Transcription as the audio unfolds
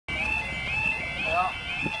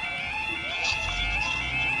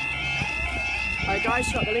Right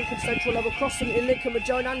guys, at the Lincoln Central level crossing in Lincoln with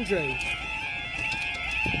Joe and Andrew.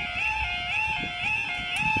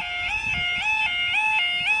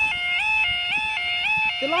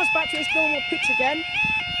 The line's back to its normal pitch again.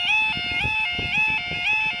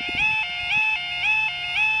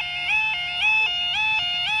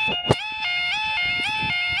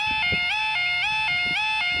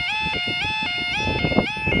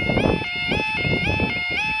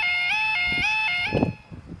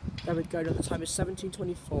 There we go, the time is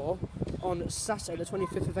 17:24 on Saturday the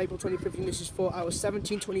 25th of April 2015. This is 4 hours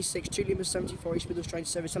 17:26, 2 Lima 74 East Midlands train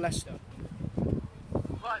service to Leicester.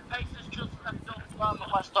 Right, pace is just left off the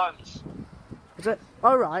West Stones. Is it?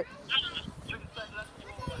 Alright.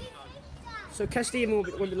 So Kesty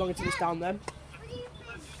won't be long until it's down then.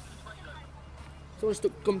 Someone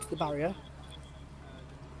stuck gum to the barrier.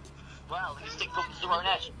 Well, they can stick gum to their own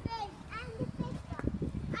edge.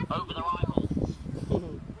 Over the rivals.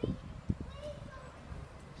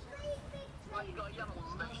 Right, you got a yellow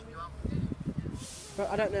on station, you have? But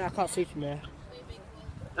I don't know, I can't see from here.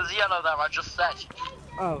 There's a yellow there, I just said.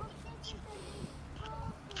 Oh.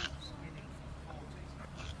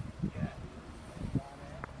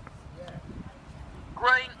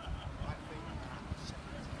 Green.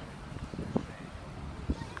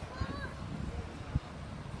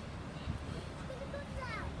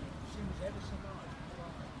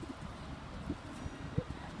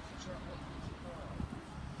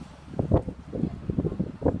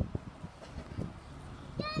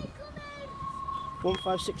 One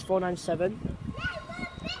 56497.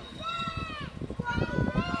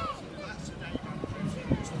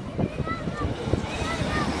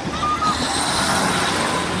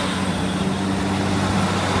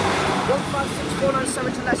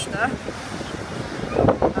 To Leicester,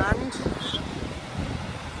 and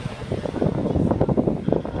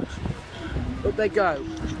up they go.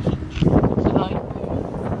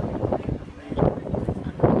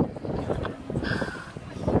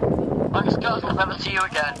 Thanks guys, we'll never see you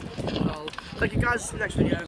again. Thank you guys, see you next video.